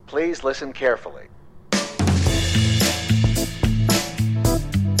Please listen carefully.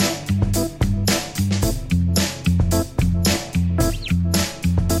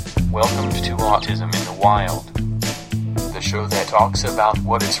 Welcome to Autism in the Wild, the show that talks about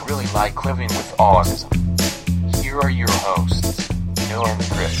what it's really like living with autism. Here are your hosts, Noah and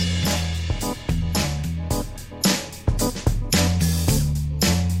Chris.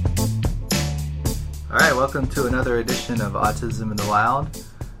 Alright, welcome to another edition of Autism in the Wild.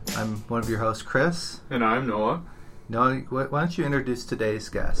 I'm one of your hosts, Chris. And I'm Noah. Noah, why don't you introduce today's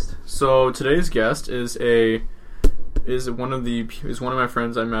guest? So today's guest is one of my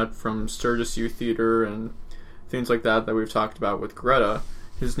friends I met from Sturgis Youth Theater and things like that we've talked about with Greta.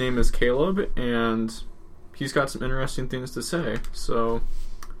 His name is Caleb, and he's got some interesting things to say. So,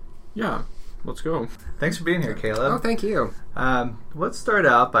 yeah, let's go. Thanks for being here, Caleb. Oh, thank you. Let's start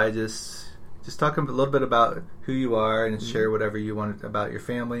out by just talking a little bit about who you are and share whatever you want about your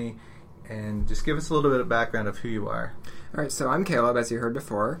family, and just give us a little bit of background of who you are. All right, so I'm Caleb, as you heard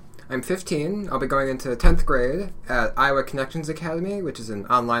before. I'm 15. I'll be going into 10th grade at Iowa Connections Academy, which is an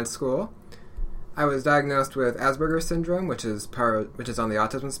online school. I was diagnosed with Asperger's syndrome, which is on the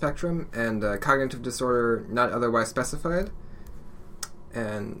autism spectrum, and a cognitive disorder not otherwise specified.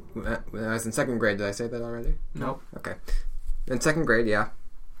 And when I was in 2nd grade, did I say that already? Nope. Okay. In 2nd grade, yeah.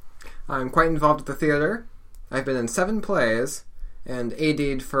 I'm quite involved with the theater. I've been in 7 plays and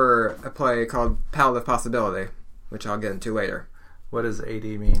AD'd for a play called Palliative Possibility, which I'll get into later. What does AD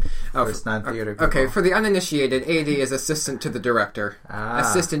mean? It's non-theater people. Okay, for the uninitiated, AD is assistant to the director.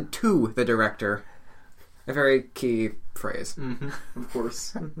 Assistant to the director. A very key phrase. Mm-hmm. Of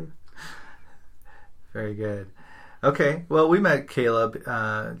course. Very good. Okay, well, we met Caleb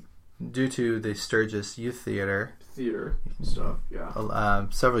due to the Sturgis Youth Theater stuff, yeah.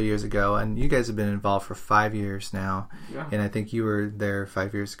 Several years ago, and you guys have been involved for 5 years now. Yeah. And I think you were there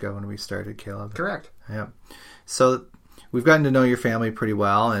 5 years ago when we started, Caleb. Correct. Yep. So we've gotten to know your family pretty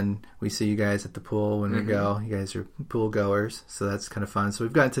well, and we see you guys at the pool when we go. You guys are pool goers, so that's kind of fun. So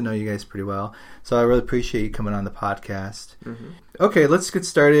we've gotten to know you guys pretty well. So I really appreciate you coming on the podcast. Okay, let's get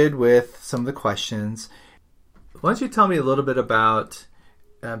started with some of the questions. Why don't you tell me a little bit about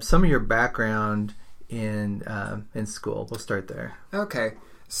some of your background in school? We'll start there. Okay,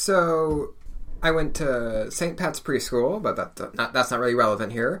 so I went to St. Pat's Preschool, but that's not really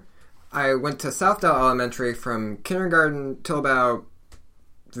relevant here. I went to Southdale Elementary from kindergarten till about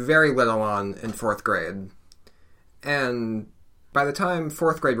very little on in 4th grade. And by the time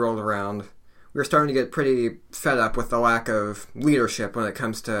 4th grade rolled around, we were starting to get pretty fed up with the lack of leadership when it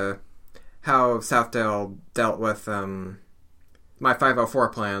comes to how Southdale dealt with my 504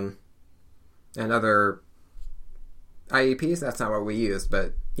 plan and other IEPs. That's not what we used,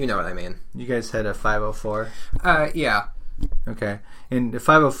 but you know what I mean. You guys had a 504? Yeah. Okay. And the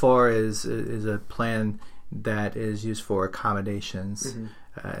 504 is a plan that is used for accommodations.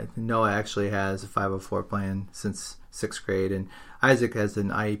 Noah actually has a 504 plan since 6th grade, and Isaac has an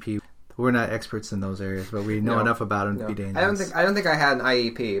IEP. We're not experts in those areas, but we know enough about them to be dangerous. I don't think I had an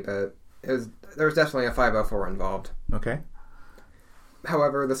IEP, but there was definitely a 504 involved. Okay.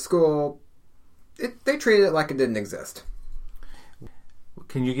 However, the school, they treated it like it didn't exist.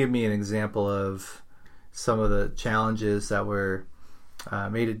 Can you give me an example of some of the challenges that were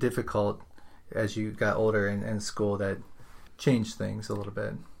made it difficult as you got older in school that changed things a little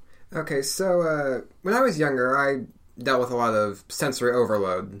bit? Okay, so when I was younger, I dealt with a lot of sensory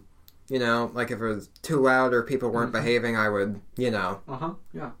overload. You know, like if it was too loud or people weren't behaving, I would,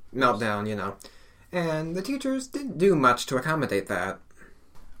 melt down, And the teachers didn't do much to accommodate that.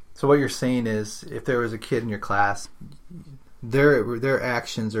 So what you're saying is, if there was a kid in your class, their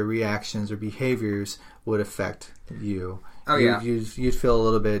actions or reactions or behaviors would affect you. Oh, yeah. You'd feel a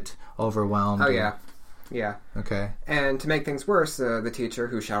little bit overwhelmed. Oh, yeah. Yeah. Okay. And to make things worse, the teacher,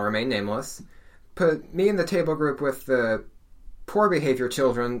 who shall remain nameless, put me in the table group with the poor behavior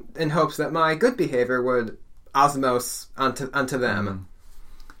children in hopes that my good behavior would osmose onto them.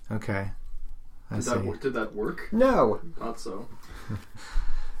 Okay. Did that work? No. Thought so.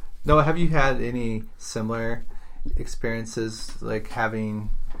 Noah, have you had any similar experiences, like having...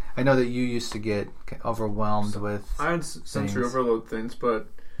 I know that you used to get overwhelmed with I had sensory overload things, but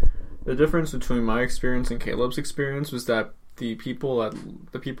the difference between my experience and Caleb's experience was that the people at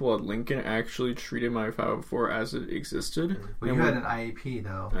Lincoln actually treated my 504 as it existed. Well, you had an IEP,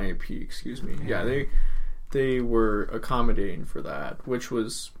 though. IEP, excuse me. Yeah, they were accommodating for that, which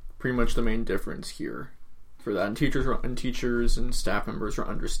was pretty much the main difference here for that. And teachers and staff members were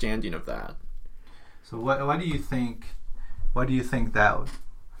understanding of that. So why do you think that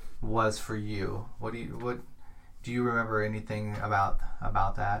was for you? What Do you remember anything about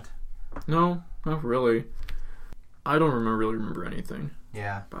that? No, not really. I don't really remember anything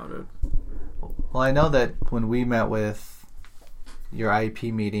Yeah. about it. Well, I know that when we met with your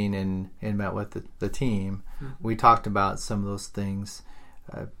IEP meeting and met with the team, we talked about some of those things.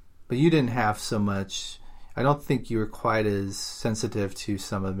 But you didn't have so much. I don't think you were quite as sensitive to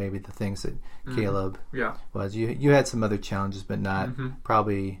some of maybe the things that Caleb Yeah. was. You had some other challenges, but not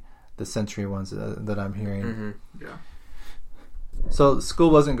probably the sensory ones that I'm hearing. Yeah. So school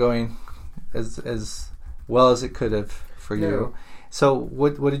wasn't going as well as it could have for you. No. So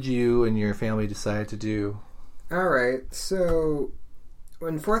what did you and your family decide to do? All right, so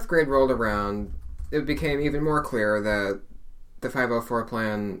when 4th grade rolled around, it became even more clear that the 504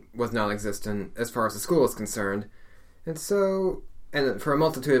 plan was non-existent as far as the school is concerned. And so, and for a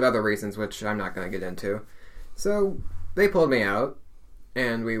multitude of other reasons, which I'm not going to get into. So they pulled me out,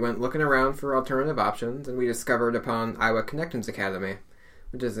 and we went looking around for alternative options, and we discovered upon Iowa Connections Academy,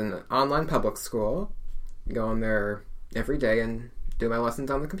 which is an online public school. Go on there every day and do my lessons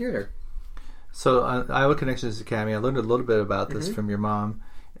on the computer. So Iowa Connections Academy, I learned a little bit about this from your mom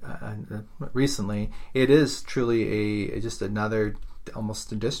recently. It is truly just another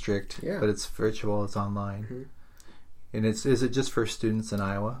almost a district, but it's virtual, it's online. And is it just for students in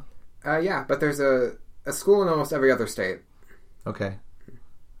Iowa? Yeah, but there's a school in almost every other state. Okay,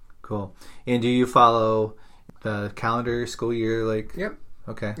 cool. And do you follow the calendar school year? Yep.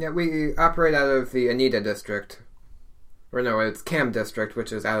 Okay. Yeah, we operate out of the Anita district. Or no, it's Cam district,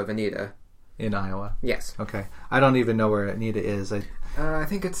 which is out of Anita. In Iowa? Yes. Okay. I don't even know where Anita is. I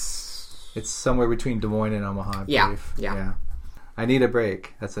think it's somewhere between Des Moines and Omaha, I believe. Yeah. I need a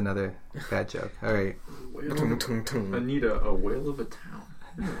break. That's another bad joke. All right. Anita, a whale of a town.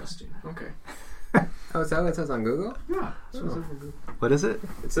 Interesting. Okay. Oh, is that what it says on Google? Yeah. What is it?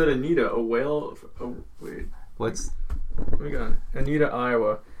 It said Anita, a whale of... Oh, wait. What's... We got Anita,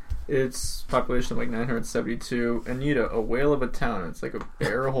 Iowa. It's population of like 972. Anita, a whale of a town. It's like a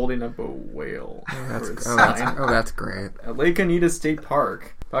bear holding up a whale. That's great. At Lake Anita State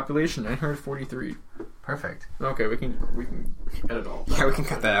Park. Population 943. Perfect. Okay, we can edit all that. Yeah, we can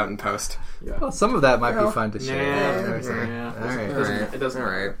cut that out in post. Yeah. Well, some of that might be fun to share. Yeah. All right. It doesn't.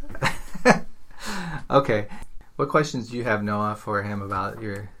 All right. Okay. What questions do you have, Noah, for him about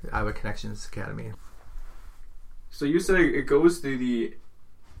your Iowa Connections Academy? So you said it goes through the...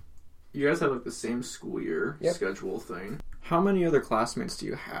 You guys have like the same school year schedule thing. How many other classmates do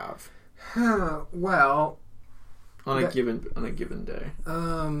you have Well, on a given day?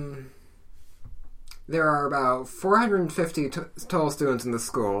 There are about 450 total students in the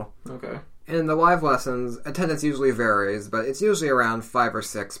school. Okay. In the live lessons, attendance usually varies, but it's usually around 5 or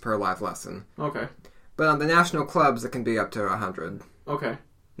 6 per live lesson. Okay. But on the national clubs, it can be up to 100. Okay.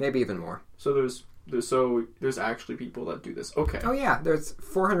 Maybe even more. So there's actually people that do this. Okay. Oh yeah, there's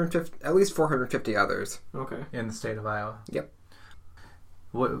 450, at least 450 others. Okay. In the state of Iowa? Yep.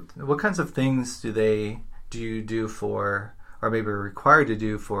 What kinds of things do you do for, or maybe are required to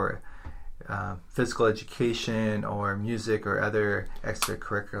do for physical education or music or other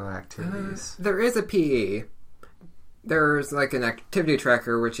extracurricular activities? There is a PE. There's like an activity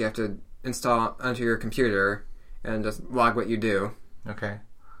tracker which you have to install onto your computer and just log what you do. Okay.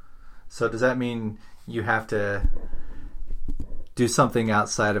 So does that mean you have to do something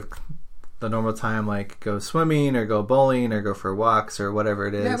outside of the normal time, like go swimming or go bowling or go for walks or whatever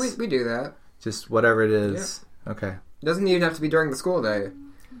it is? Yeah, we do that. Just whatever it is? Yeah. Okay. It doesn't even have to be during the school day.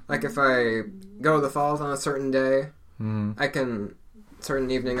 Like if I go to the falls on a certain day,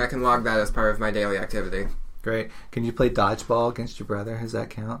 certain evening, I can log that as part of my daily activity. Great. Can you play dodgeball against your brother? Does that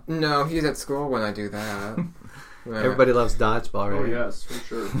count? No, he's at school when I do that. Everybody loves dodgeball, right? Oh, yes, for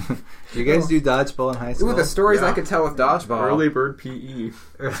sure. Do you guys do dodgeball in high school? Ooh, the stories I could tell with dodgeball. Early bird PE.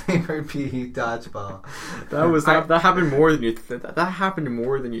 Early bird PE dodgeball. That happened more than you that happened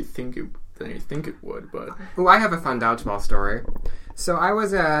more than you think it would, but Ooh, I have a fun dodgeball story. So I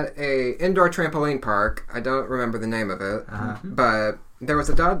was at a indoor trampoline park. I don't remember the name of it, but there was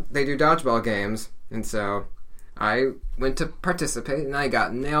they do dodgeball games, and so I went to participate, and I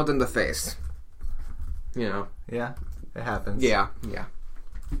got nailed in the face. You know. Yeah, it happens. Yeah. Yeah.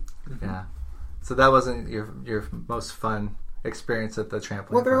 So that wasn't your most fun experience at the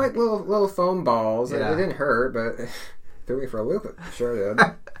trampoline Well, they're park. like little foam balls. Yeah. It didn't hurt, but it threw me for a loop. It sure did.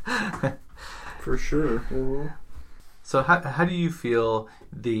 for sure. Mm-hmm. So how do you feel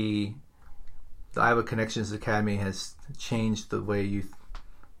the Iowa Connections Academy has changed the way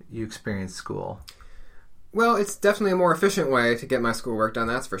you experience school? Well, it's definitely a more efficient way to get my schoolwork done,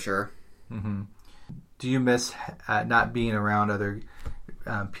 that's for sure. Mm-hmm. Do you miss not being around other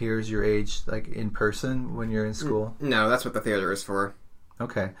peers your age, like in person when you're in school? No, that's what the theater is for.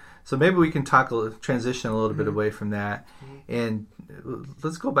 Okay, so maybe we can transition a little bit away from that, and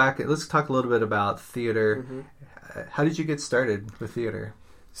let's go back. Let's talk a little bit about theater. How did you get started with theater?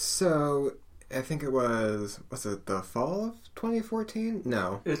 So I think it was it the fall of 2014?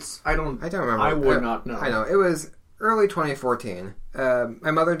 No, I don't remember. I would not know. I know it was early 2014.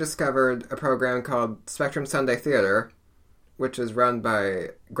 My mother discovered a program called Spectrum Sunday Theater, which is run by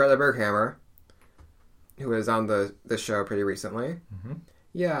Greta Berghammer, who was on the show pretty recently.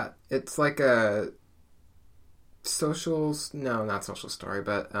 Yeah, it's like a not social story,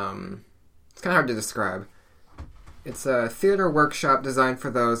 but it's kind of hard to describe. It's a theater workshop designed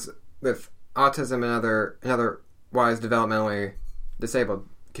for those with autism and otherwise developmentally disabled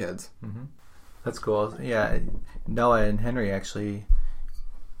kids. That's cool. Yeah, Noah and Henry actually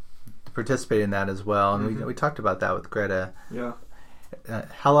participated in that as well, and we talked about that with Greta. Yeah.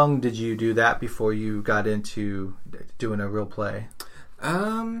 How long did you do that before you got into doing a real play?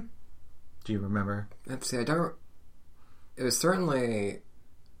 Do you remember? Let's see. It was certainly,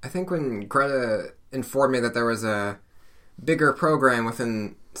 I think when Greta informed me that there was a bigger program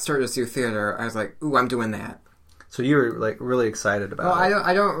within Sturgis Youth Theater, I was like, ooh, I'm doing that. So you were like really excited about it.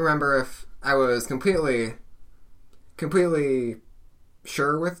 I don't remember if I was completely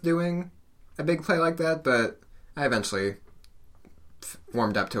sure with doing a big play like that, but I eventually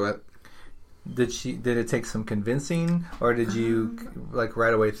warmed up to it. Did it take some convincing, or did you like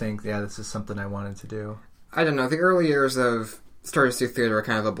right away think, yeah, this is something I wanted to do? I don't know. The early years of Sturgis Youth Theater are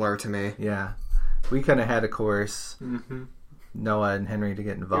kind of a blur to me. Yeah. We kind of had a course, Noah and Henry, to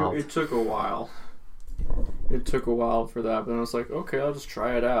get involved. It took a while. It took a while for that, but I was like, okay, I'll just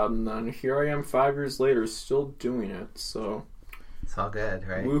try it out. And then here I am 5 years later still doing it, so... It's all good,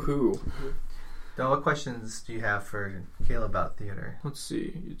 right? Woohoo. Now, what questions do you have for Kayla about theater? Let's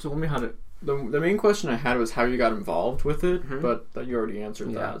see. You told me how to... The main question I had was how you got involved with it, but you already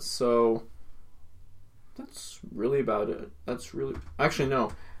answered that. So that's really about it. That's really... Actually,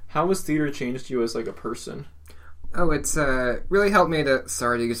 no. How has theater changed you as like a person? Oh, it's really helped me to...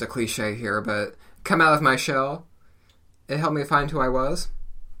 Sorry to use a cliche here, but come out of my shell. It helped me find who I was.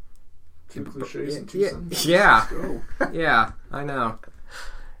 2 cliches and 2 sentences. Yeah. Let's go. Yeah, I know.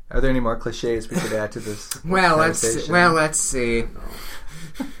 Are there any more cliches we could add to this? Let's see.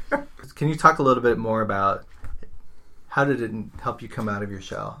 No. Can you talk a little bit more about how did it help you come out of your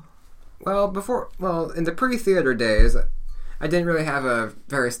shell? Well, in the pre-theater days, I didn't really have a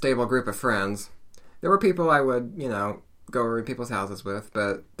very stable group of friends. There were people I would, go over to people's houses with,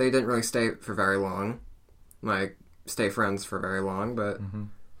 but they didn't really stay for very long. Like, stay friends for very long, but,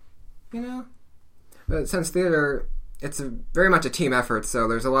 But since theater, it's very much a team effort, so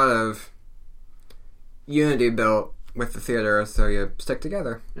there's a lot of unity built with the theater, so you stick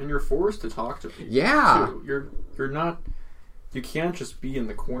together. And you're forced to talk to people. Yeah. Too. You're not... You can't just be in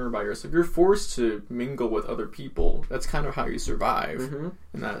the corner by yourself. You're forced to mingle with other people. That's kind of how you survive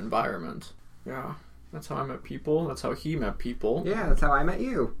in that environment. Yeah. That's how I met people. That's how he met people. Yeah, that's how I met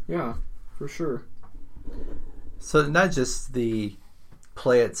you. Yeah, for sure. So not just the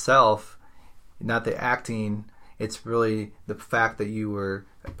play itself, not the acting, it's really the fact that you were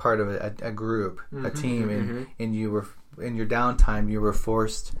part of a group, a team, and you were in your downtime, you were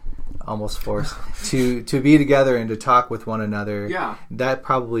almost forced to be together and to talk with one another. Yeah, that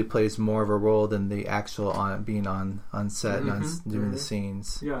probably plays more of a role than the actual being on set and doing the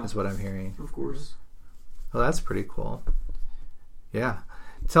scenes. Yeah, is what I'm hearing. Of course. Well, that's pretty cool. Yeah,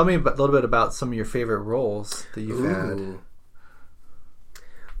 tell me a little bit about some of your favorite roles that you've had.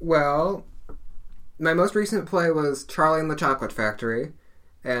 Well, my most recent play was Charlie and the Chocolate Factory,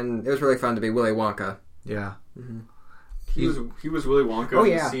 and it was really fun to be Willy Wonka. Yeah. He was Willy Wonka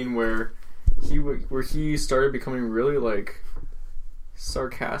in the scene where he started becoming really like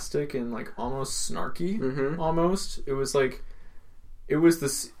sarcastic and like almost snarky. Almost, it was like in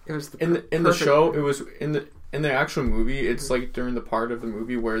the show. It was in the actual movie. It's like during the part of the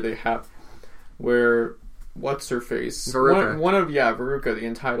movie where what's her face? Veruca. Veruca, the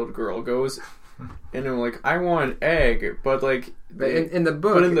entitled girl, goes and I'm like, I want an egg, but like in the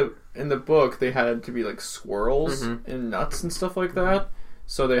book, in the book they had to be like squirrels and nuts and stuff like that.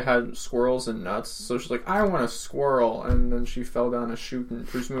 So they had squirrels and nuts. So she's like, I want a squirrel, and then she fell down a chute and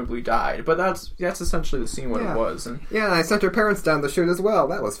presumably died. But that's essentially the scene what it was. And and I sent her parents down the chute as well.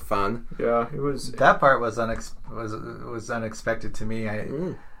 That was fun. Yeah, it was. That part was unexpected to me.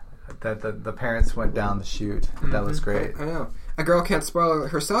 That the parents went down the chute. That was great. I know. A girl can't spoil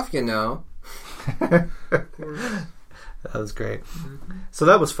herself, you know. That was great. So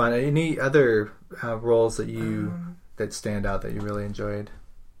that was fun. Any other roles that that stand out that you really enjoyed?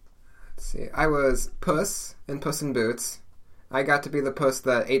 Let's see. I was Puss in Puss in Boots. I got to be the puss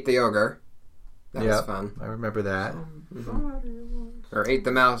that ate the ogre. That was fun. I remember that. Or ate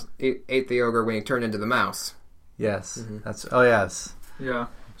the mouse. Ate the ogre when he turned into the mouse. Yes. Mm-hmm. That's. Oh yes. Yeah.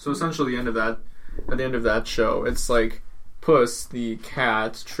 So essentially, at the end of that show, it's like Puss, the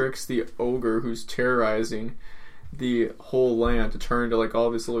cat, tricks the ogre who's terrorizing the whole land to turn into like all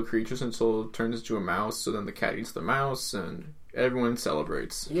these little creatures until it turns into a mouse. So then the cat eats the mouse, and everyone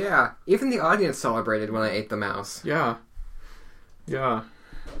celebrates. Yeah, even the audience celebrated when I ate the mouse. Yeah. Yeah.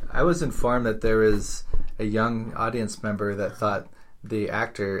 I was informed that there was a young audience member that thought the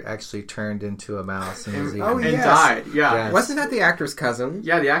actor actually turned into a mouse and was eaten. Oh, And yes. died. Yeah. Yes. Wasn't that the actor's cousin?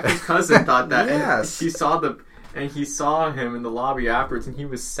 Yeah, the actor's cousin thought that. Yes. And he saw him in the lobby afterwards, and he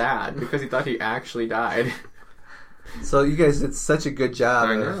was sad because he thought he actually died. So you guys did such a good job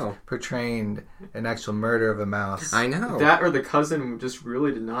I of know. portraying an actual murder of a mouse. I know. That or the cousin just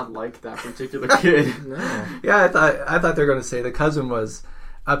really did not like that particular kid. No. Yeah, I thought they were going to say the cousin was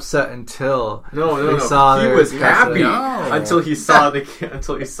upset until No. saw He their was cousin. happy No. until he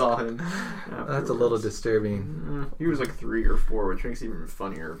saw him. That's a little disturbing. He was like 3 or 4, which makes it even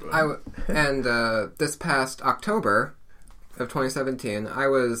funnier. But This past October of 2017, I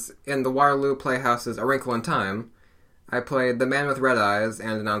was in the Waterloo Playhouse's A Wrinkle in Time. I played the Man with Red Eyes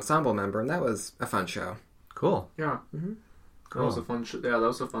and an ensemble member, and that was a fun show. Cool. yeah, Mm-hmm. that was a fun show. Yeah, that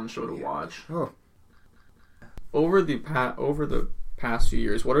was a fun show to watch. Oh. Over the past few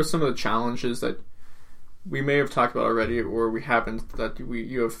years, what are some of the challenges that we may have talked about already, or we haven't, that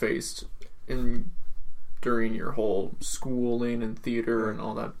you have faced during your whole schooling and theater and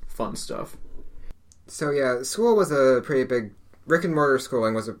all that fun stuff? So yeah, school was a pretty big... Brick and mortar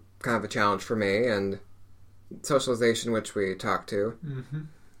schooling was a kind of a challenge for me, and socialization, which we talked to. Mm-hmm.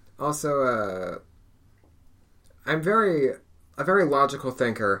 Also, I'm a very logical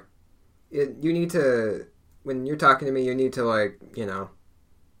thinker. You need to... When you're talking to me, you need to,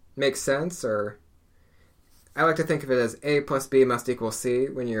 make sense, or... I like to think of it as A plus B must equal C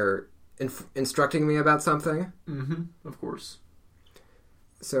when you're instructing me about something. Mm-hmm. Of course.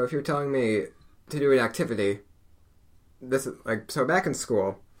 So if you're telling me to do an activity, so back in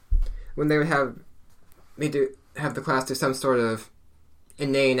school, when they would have the class do some sort of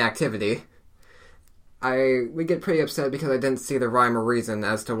inane activity, we get pretty upset because I didn't see the rhyme or reason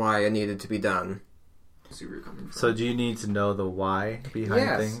as to why it needed to be done. I see where you're coming from. So do you need to know the why behind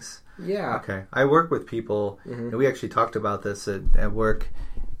Yes. things? Yeah. Okay. I work with people, and we actually talked about this at work,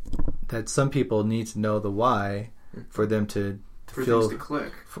 that some people need to know the why for them to For feel... things to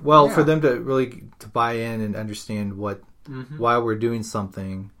click. Well, Yeah. for them to really to buy in and understand Mm-hmm. why we're doing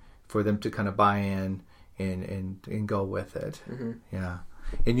something, for them to kind of buy in and go with it. Mm-hmm. Yeah.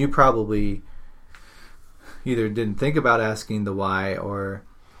 And you probably either didn't think about asking the why, or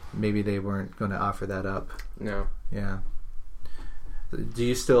maybe they weren't going to offer that up. No. Yeah. Do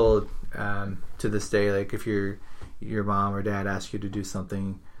you still, to this day, like if your mom or dad asks you to do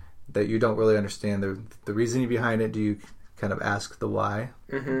something that you don't really understand the reasoning behind it, do you kind of ask the why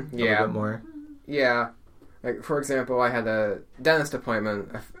Mm-hmm. a little bit more? Yeah. Like, for example, I had a dentist appointment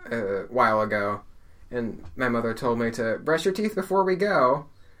a while ago, and my mother told me to brush your teeth before we go.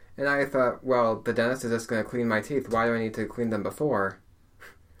 And I thought, well, the dentist is just going to clean my teeth. Why do I need to clean them before?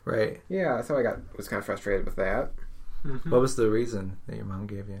 Right. Yeah, so was kind of frustrated with that. Mm-hmm. What was the reason that your mom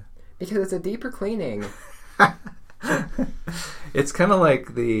gave you? Because it's a deeper cleaning. It's kind of like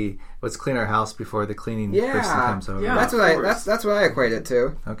let's clean our house before the cleaning Yeah. person comes over. Yeah. That's of what course. that's what I equate it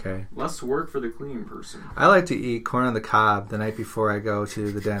to. Okay. Less work for the cleaning person. I like to eat corn on the cob the night before I go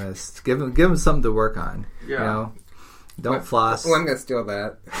to the dentist. Give them something to work on. Yeah. You know? Don't floss. Well, I'm going to steal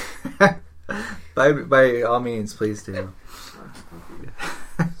that. by all means, please do.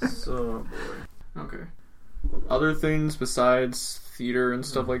 So, boy. Okay. Other things besides theater and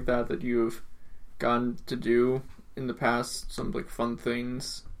stuff like that you've gotten to do in the past, some like fun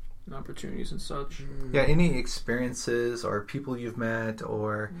things and opportunities and such? Yeah, any experiences or people you've met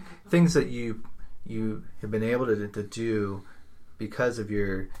or things that you have been able to do because of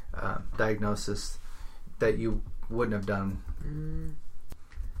your diagnosis that you wouldn't have done?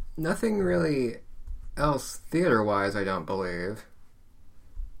 Nothing really else theater-wise, I don't believe.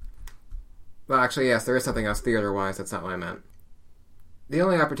 Well, actually, yes, there is something else theater-wise. That's not what I meant. The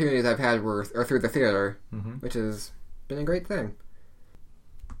only opportunities I've had are through the theater, which has been a great thing.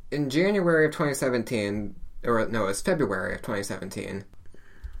 In January of 2017, or no, it was February of 2017,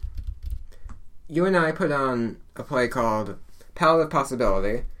 you and I put on a play called Palette of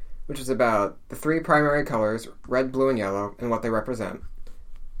Possibility, which is about the 3 primary colors, red, blue, and yellow, and what they represent.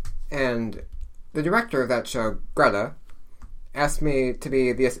 And the director of that show, Greta, asked me to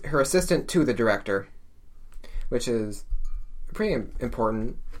be her assistant to the director, which is a pretty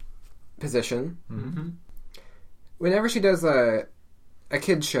important position. Mm-hmm. Whenever she does a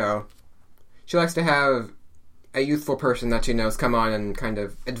kid's show, she likes to have a youthful person that she knows come on and kind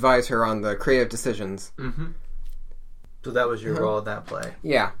of advise her on the creative decisions. Mm-hmm. So that was your role in that play.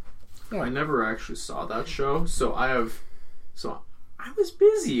 Yeah. I never actually saw that show, so I was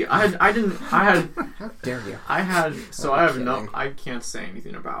busy. I had How dare you? I I'm have kidding. no, I can't say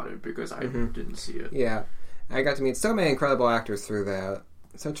anything about it because I didn't see it. Yeah. I got to meet so many incredible actors through that.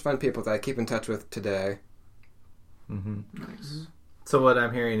 Such fun people that I keep in touch with today. Mm-hmm. Nice. So what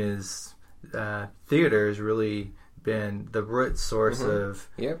I'm hearing is theater has really been the root source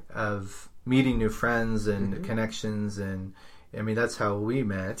Yep. of meeting new friends and connections, and I mean that's how we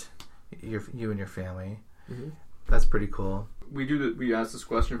met, you and your family. Mm-hmm. That's pretty cool. We asked this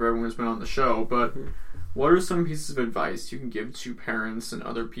question for everyone who's been on the show, but what are some pieces of advice you can give to parents and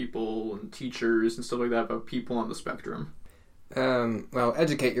other people and teachers and stuff like that about people on the spectrum? Well,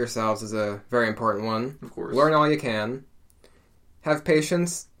 educate yourselves is a very important one. Of course. Learn all you can. Have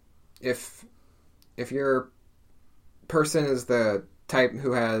patience. If your person is the type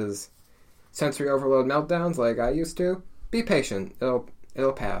who has sensory overload meltdowns like I used to, be patient.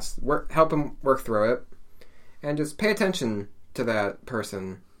 It'll pass. Help them work through it, and just pay attention to that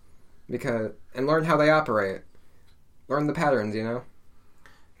person, and learn how they operate. Learn the patterns, you know.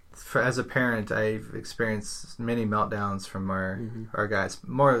 As a parent, I've experienced many meltdowns from our guys.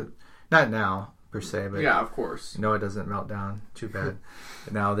 More, not now per se, but Yeah, of course. Noah doesn't melt down too bad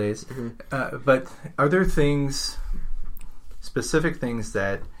nowadays. But are there specific things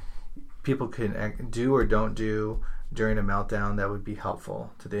that people can do or don't do during a meltdown that would be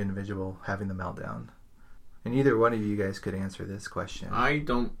helpful to the individual having the meltdown? And either one of you guys could answer this question. I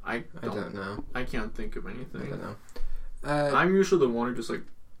don't know. I can't think of anything. I don't know. I'm usually the one who just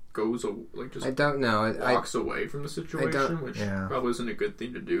I don't know. walks away from the situation, which Yeah. probably isn't a good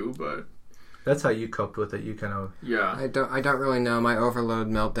thing to do, but That's how you coped with it. You kind of, yeah. I don't really know. My overload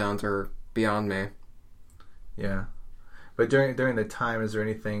meltdowns are beyond me. yeah. But during the time, is there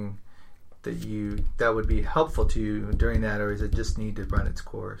anything that would be helpful to you during that, or does it just need to run its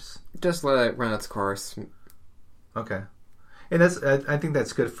course? Just let it run its course. Okay. And I think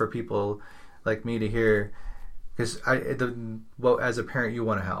that's good for people like me to hear, because as a parent you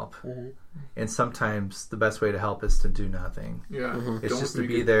want to help, and sometimes the best way to help is to do nothing. Yeah. It's Don't just to make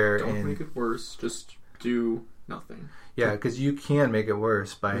be it- there Don't and make it worse. Just do nothing. yeah, because you can make it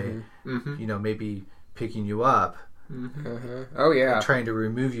worse by Mm-hmm. maybe picking you up, Mm-hmm. Oh yeah. trying to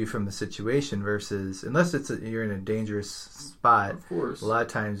remove you from the situation, versus unless you're in a dangerous spot. Of course. A lot of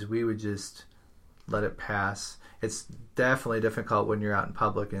times we would just let it pass. It's definitely difficult when you're out in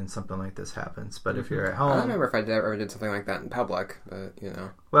public and something like this happens. But if you're at I home, don't remember if I ever did something like that in public, but you know.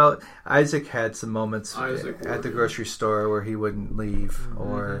 well, Isaac had some moments Isaac at the would. grocery store where he wouldn't leave,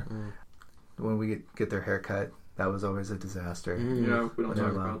 or when we get their hair cut, that was always a disaster. Yeah, we don't Leave talk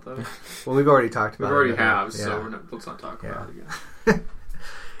it alone. about that. Well, we've already talked We about already it. have, Yeah. so let's not talk Yeah. about it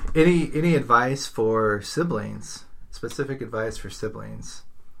again. Any advice for siblings? Specific advice for siblings?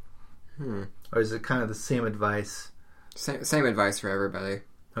 Or is it kind of the same advice? Same advice for everybody.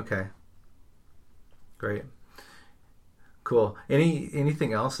 Okay. Great. Cool.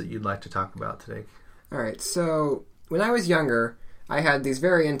 Anything else that you'd like to talk about today? All right. So when I was younger, I had these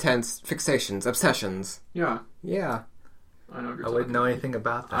very intense fixations, obsessions. Yeah, Yeah. I know what you're I wouldn't talking know about. anything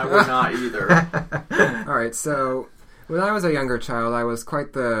about that. I would not either. All right. So when I was a younger child, I was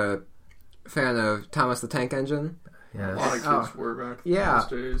quite the fan of Thomas the Tank Engine. Yes. A lot of kids were back Yeah. those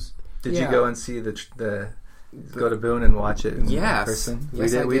days. Did Yeah. you go and see the go to Boone and watch it in Yes. person?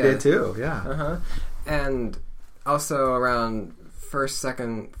 Yes, we I did did. too. Yeah. Uh-huh. And also around first,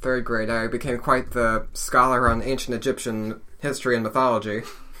 second, third grade, I became quite the scholar on ancient Egyptian history and mythology.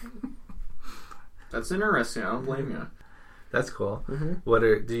 That's interesting. I don't blame you. That's cool.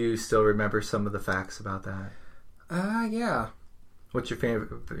 Mm-hmm. Do you still remember some of the facts about that? Yeah. What's your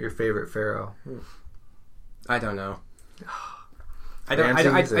favorite pharaoh? I don't know. I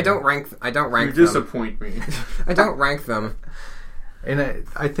Ramses don't rank. I don't rank You them. disappoint me. I don't rank them. And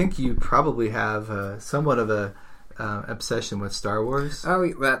I think you probably have somewhat of a obsession with Star Wars.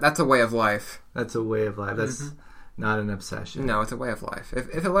 Oh, that's a way of life. That's a way of life. That's not an obsession. No, it's a way of life.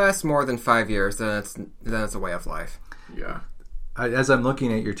 If it lasts more than 5 years, then it's a way of life. Yeah. As I'm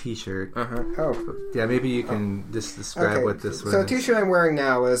looking at your T-shirt, Oh. yeah, maybe you can just describe what this was. So the T-shirt I'm wearing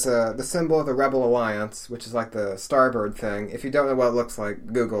now is the symbol of the Rebel Alliance, which is like the Starbird thing. If you don't know what it looks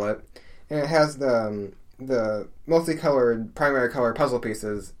like, Google it. And it has the multicolored primary color puzzle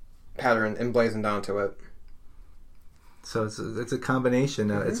pieces pattern emblazoned onto it. So it's a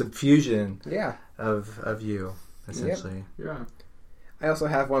combination. It's a fusion Yeah. of you, essentially. Yeah. I also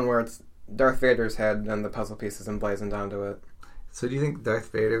have one where it's Darth Vader's head and the puzzle pieces emblazoned onto it. So do you think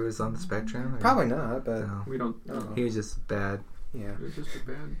Darth Vader was on the spectrum? Or? Probably not, but No. We don't know. He was just bad. yeah. He was just a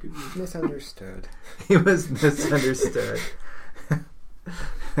bad dude. Misunderstood. He was misunderstood.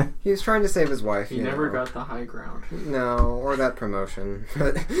 He was trying to save his wife. He you never know. got the high ground. No, or that promotion.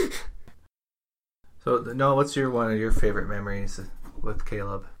 So, Noah, what's one of your favorite memories with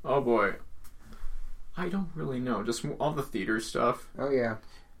Caleb? Oh boy. I don't really know. Just all the theater stuff. Oh yeah.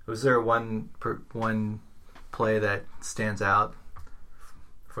 Was there one play that stands out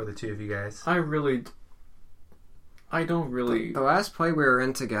for the two of you guys? I don't really. The last play we were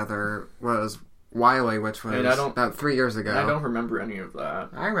in together was Wiley, which was And I don't- about 3 years ago. I don't remember any of that.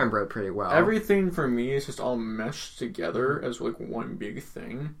 I remember it pretty well. Everything for me is just all meshed together as like one big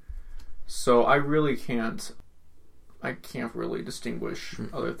thing. So I really can't. I can't really distinguish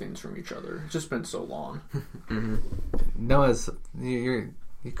other things from each other. It's just been so long. Noah's you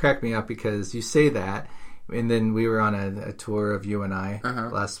crack me up because you say that, and then we were on a tour of you and I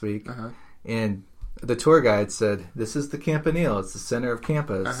last week, and the tour guide said, "This is the Campanile. It's the center of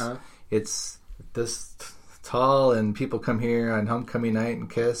campus. It's this tall, and people come here on homecoming night and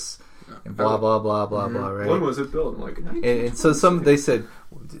kiss, and blah blah blah blah blah." Right? When was it built? Like, And so they said,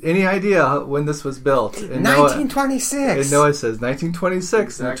 "Any idea when this was built?" And 1926. and Noah says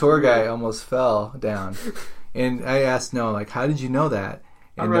 1926, and the tour Exactly. guy almost fell down. And I asked Noah, like, "How did you know that?"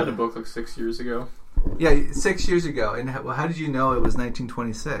 I And read a book like 6 years ago. Yeah, 6 years ago. And how did you know it was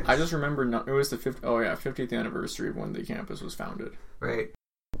 1926? I just remember it was the 50th anniversary of when the campus was founded. Right.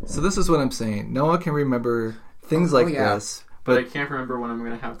 So this is what I'm saying. Noah can remember things like yeah. this, But I but can't remember what I'm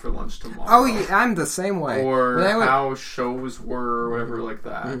going to have for lunch tomorrow. Oh, yeah, I'm the same way. Or When I was- how shows were, or whatever like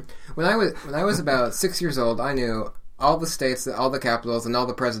that. When I was about 6 years old, I knew all the states, all the capitals, and all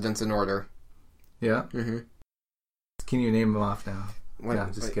the presidents in order. yeah. Mm-hmm. Can you name them off now? What- No,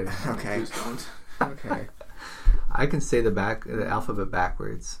 I'm just kidding. Okay. Please don't. Okay. I can say the alphabet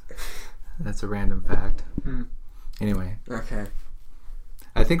backwards. That's a random fact. Anyway, Okay.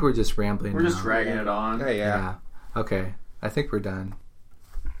 I think we're just rambling We're now. just dragging it on. Oh, yeah. Okay. I think we're done.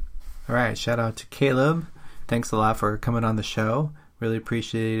 All right. Shout out to Caleb. Thanks a lot for coming on the show. Really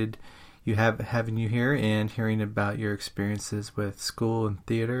appreciated you having you here and hearing about your experiences with school and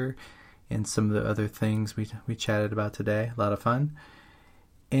theater and some of the other things we chatted about today. A lot of fun.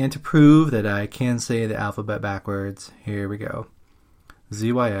 And to prove that I can say the alphabet backwards, here we go.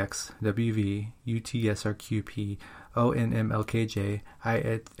 ZYX, WV, UTSRQP, ONMLKJ,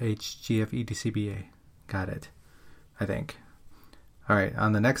 IHGFEDCBA. Got it. I think. All right,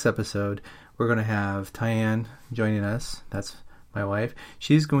 on the next episode, we're going to have Tyann joining us. That's my wife.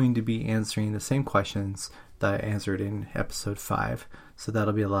 She's going to be answering the same questions that I answered in episode 5. So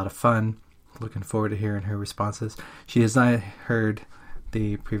that'll be a lot of fun. Looking forward to hearing her responses. She has not heard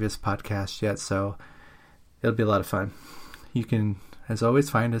the previous podcast yet, so it'll be a lot of fun. You can, as always,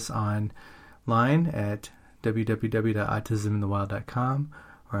 find us online at www.autisminthewild.com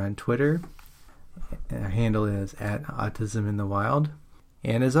or on Twitter. Our handle is @autisminthewild.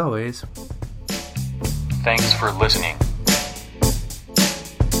 And as always, Thanks for listening.